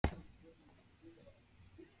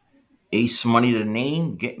Ace Money the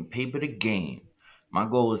name, getting paper the game. My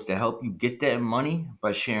goal is to help you get that money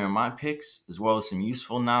by sharing my picks as well as some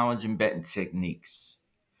useful knowledge and betting techniques.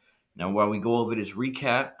 Now, while we go over this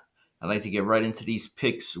recap, I'd like to get right into these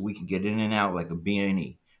picks so we can get in and out like a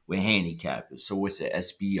B&E. We're handicappers, so it's a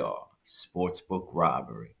SBR, Sportsbook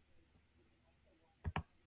Robbery.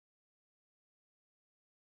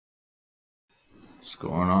 What's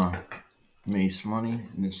going on? Mace Money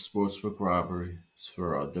and this Sportsbook Robbery. It's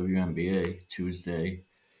for WNBA Tuesday.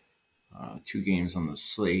 Two games on the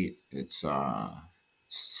slate. It's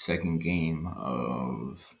second game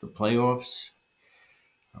of the playoffs.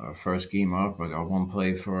 First game up, I got one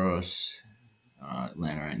play for us.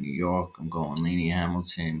 Atlanta at New York. I'm going Laney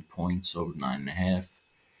Hamilton points over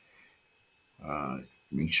 9.5.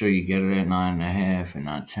 Make sure you get it at 9.5 and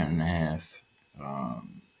not 10.5.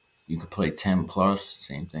 You could play 10 plus,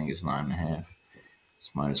 same thing as 9.5.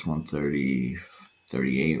 It's minus 130,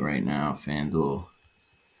 38 right now. FanDuel.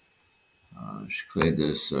 She cleared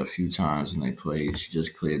this a few times when they played. She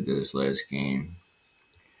just cleared this last game.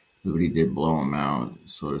 Liberty did blow them out,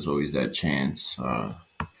 so there's always that chance.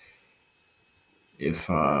 If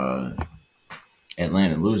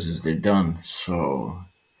Atlanta loses, they're done. So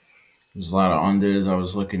there's a lot of unders I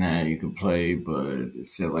was looking at you could play, but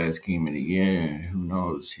it's their last game of the year. Who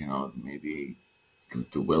knows? Maybe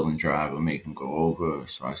the will and drive will make them go over,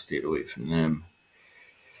 so I stayed away from them.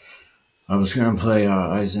 I was going to play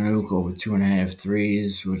Eisenhook over 2.5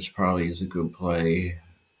 threes, which probably is a good play.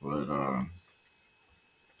 But,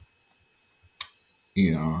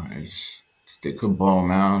 they could ball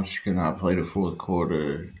him out. She could not play the fourth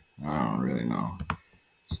quarter. I don't really know.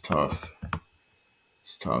 It's tough.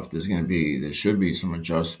 There should be some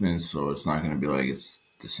adjustments, so it's not going to be like it's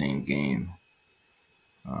the same game.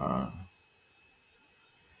 But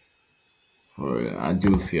I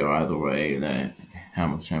do feel either way that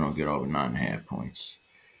Hamilton will get over 9.5 points.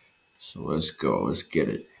 So let's go. Let's get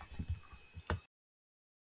it.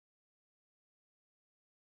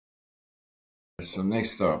 So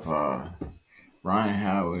next up, Ryan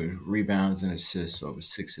Howard rebounds and assists over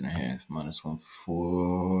 6.5, minus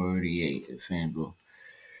 148 at FanDuel.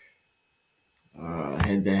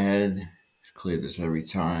 Head to head, he's cleared this every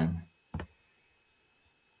time.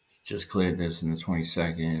 Just cleared this in the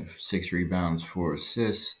 22nd. 6 rebounds, 4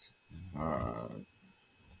 assists.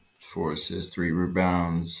 4 assists, 3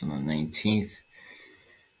 rebounds on the 19th.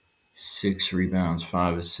 6 rebounds,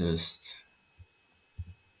 5 assists.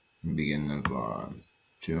 Beginning of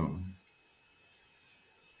June.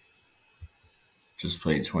 Just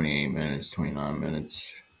played 28 minutes, 29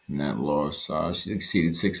 minutes in that loss. She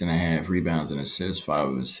exceeded 6.5 rebounds and assists, 5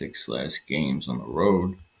 of his 6 last games on the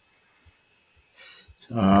road.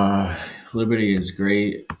 Liberty is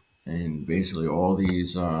great in basically all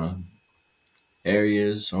these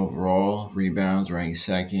areas overall. Rebounds ranked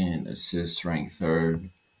second, assists ranked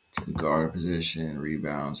third to the guard position,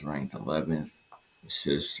 rebounds ranked 11th,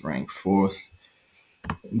 assists ranked 4th.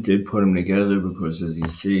 We did put them together because, as you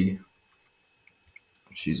see,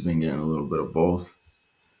 she's been getting a little bit of both.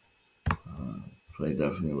 Play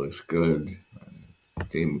definitely looks good.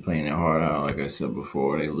 They've been playing their heart out. Like I said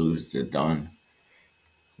before, they lose, they're done.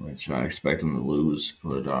 Which I expect them to lose,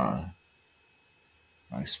 but I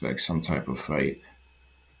expect some type of fight.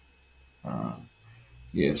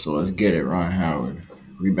 So let's get it. Ron Howard,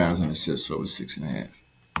 rebounds and assists over 6.5.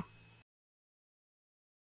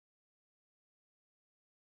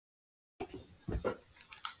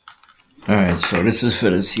 All right, so this is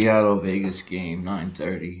for the Seattle-Vegas game,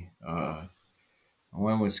 9:30. I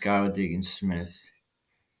went with Skylar Diggins-Smith,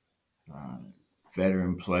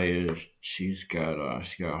 veteran player. She's got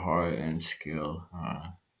heart and skill.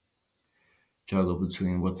 Juggle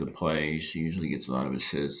between what to play. She usually gets a lot of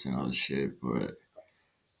assists and other shit, but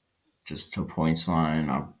just to points line,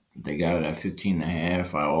 they got it at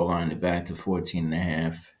 15.5. I all lined it back to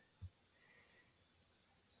 14.5.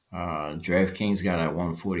 DraftKings got at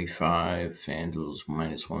 145. FanDuel's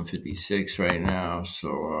minus 156 right now.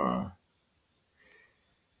 So,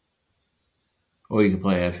 or you can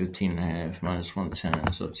play at 15.5, minus 110.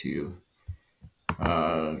 It's up to you.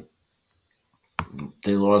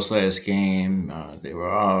 They lost last game. They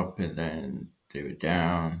were up and then they were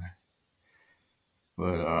down.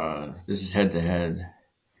 But this is head to head.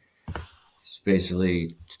 It's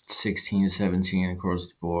basically 16-17 across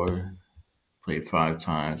the board. Played 5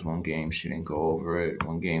 times. One game she didn't go over it.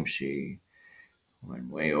 One game she went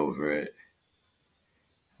way over it.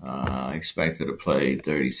 I expect her to play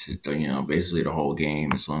 30, basically the whole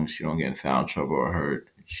game. As long as she don't get in foul trouble or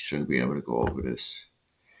hurt, she shouldn't be able to go over this.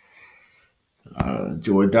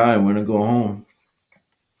 Do or die, win or go home.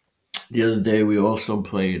 The other day we also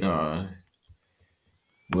played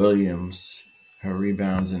Williams, her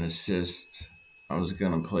rebounds and assists. I was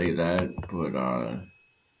gonna play that, but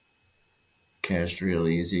cashed real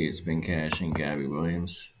easy. It's been cashing Gabby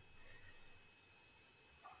Williams.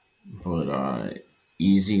 But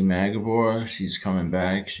Easy Magabor, she's coming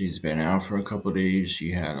back. She's been out for a couple days.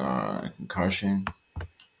 She had a concussion.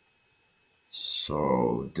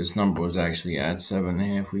 So this number was actually at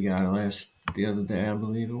 7.5. We got it the other day, I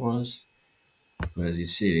believe it was. But as you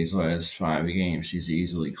see, these last 5 games, she's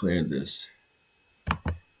easily cleared this.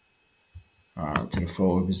 To the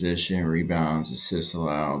forward position, rebounds, assists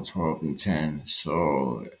allowed, 12 and 10.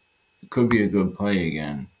 So it could be a good play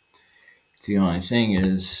again. The only thing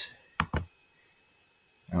is,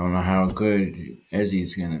 I don't know how good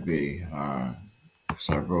Ezzy's going to be.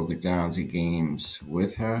 So I broke it down to games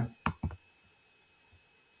with her.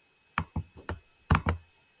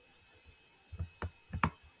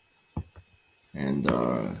 And,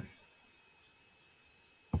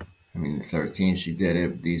 13, she did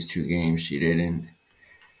it. These 2 games, she didn't.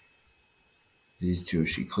 These 2,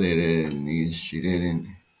 she cleared it, and these, she didn't.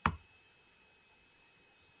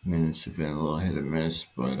 Minutes have been a little hit or miss,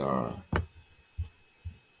 but,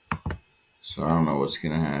 so I don't know what's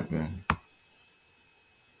going to happen. I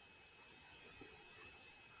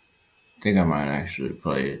think I might actually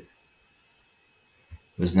play it.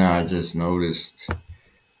 Because now I just noticed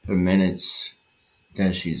her minutes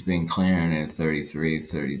that she's been clearing at 33,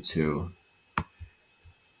 32.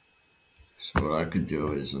 So what I could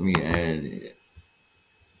do is let me add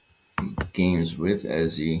games with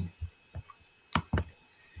Ezzy.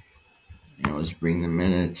 And let's bring the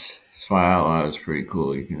minutes. SWAT outlaw is pretty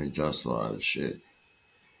cool. You can adjust a lot of shit.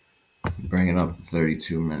 Bring it up to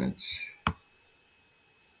 32 minutes.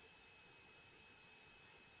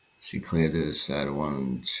 She cleared this at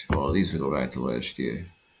one. Well, these will go back to last year.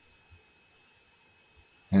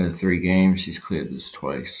 Out of 3 games, she's cleared this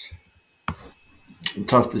twice.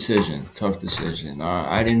 Tough decision.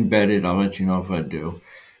 I didn't bet it. I'll let you know if I do.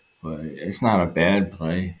 But it's not a bad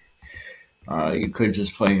play. You could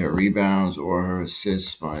just play her rebounds or her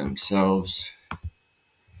assists by themselves.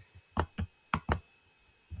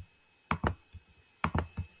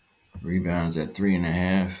 Rebounds at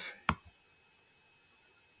 3.5.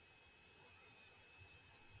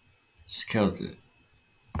 Just killed it.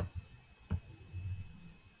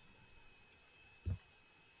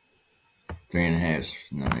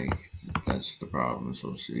 3.5. No, that's the problem. It's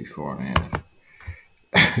supposed to be 4.5.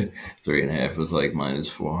 3.5 was like minus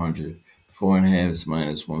 400. 4.5 is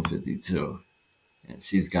minus 152. And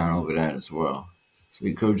she's gone over that as well. So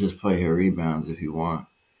you could just play her rebounds if you want.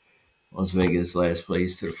 Las Vegas last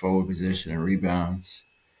place to the forward position and rebounds.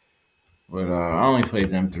 But I only played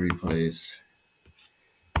them 3 plays.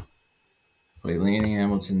 Played Laney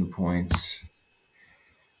Hamilton the points.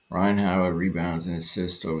 Ryan Howard rebounds and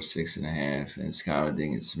assists over 6.5. And Skylar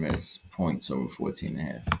Diggins-Smith points over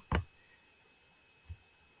 14.5.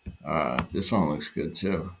 This one looks good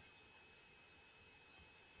too.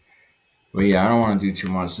 But yeah, I don't want to do too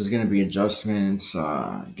much. There's going to be adjustments.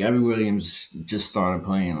 Gabby Williams just started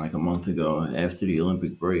playing like a month ago after the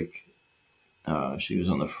Olympic break. She was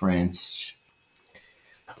on the France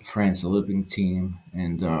Olympic team,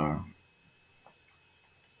 and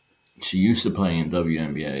she used to play in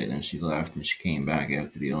WNBA, and then she left and she came back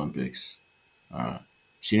after the Olympics.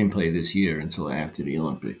 She didn't play this year until after the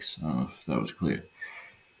Olympics. I don't know if that was clear.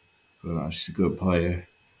 But she's a good player.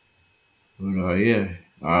 But yeah.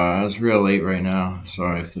 It's real late right now.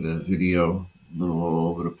 Sorry for the video. A little all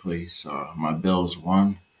over the place. My Bills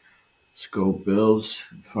won. Let's go Bills.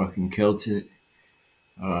 Fucking killed it.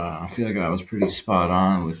 I feel like I was pretty spot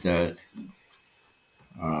on with that.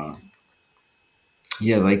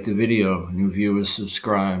 Yeah, like the video. New viewers,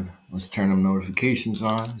 subscribe. Let's turn them notifications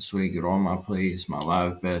on so you get all my plays, my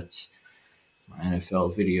live bets, my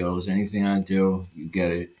N.F.L. videos. Anything I do, you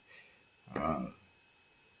get it.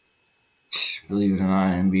 Believe it or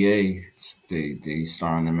not, N.B.A. they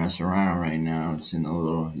starting to mess around right now. It's in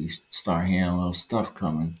you start hearing a little stuff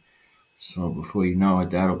coming. So before you know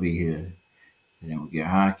it, that'll be here. And then we'll get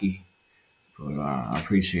hockey. But I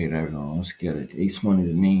appreciate everyone. Let's get it. Ace Money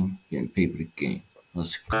the name, getting paper the game.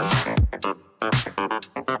 Let's go.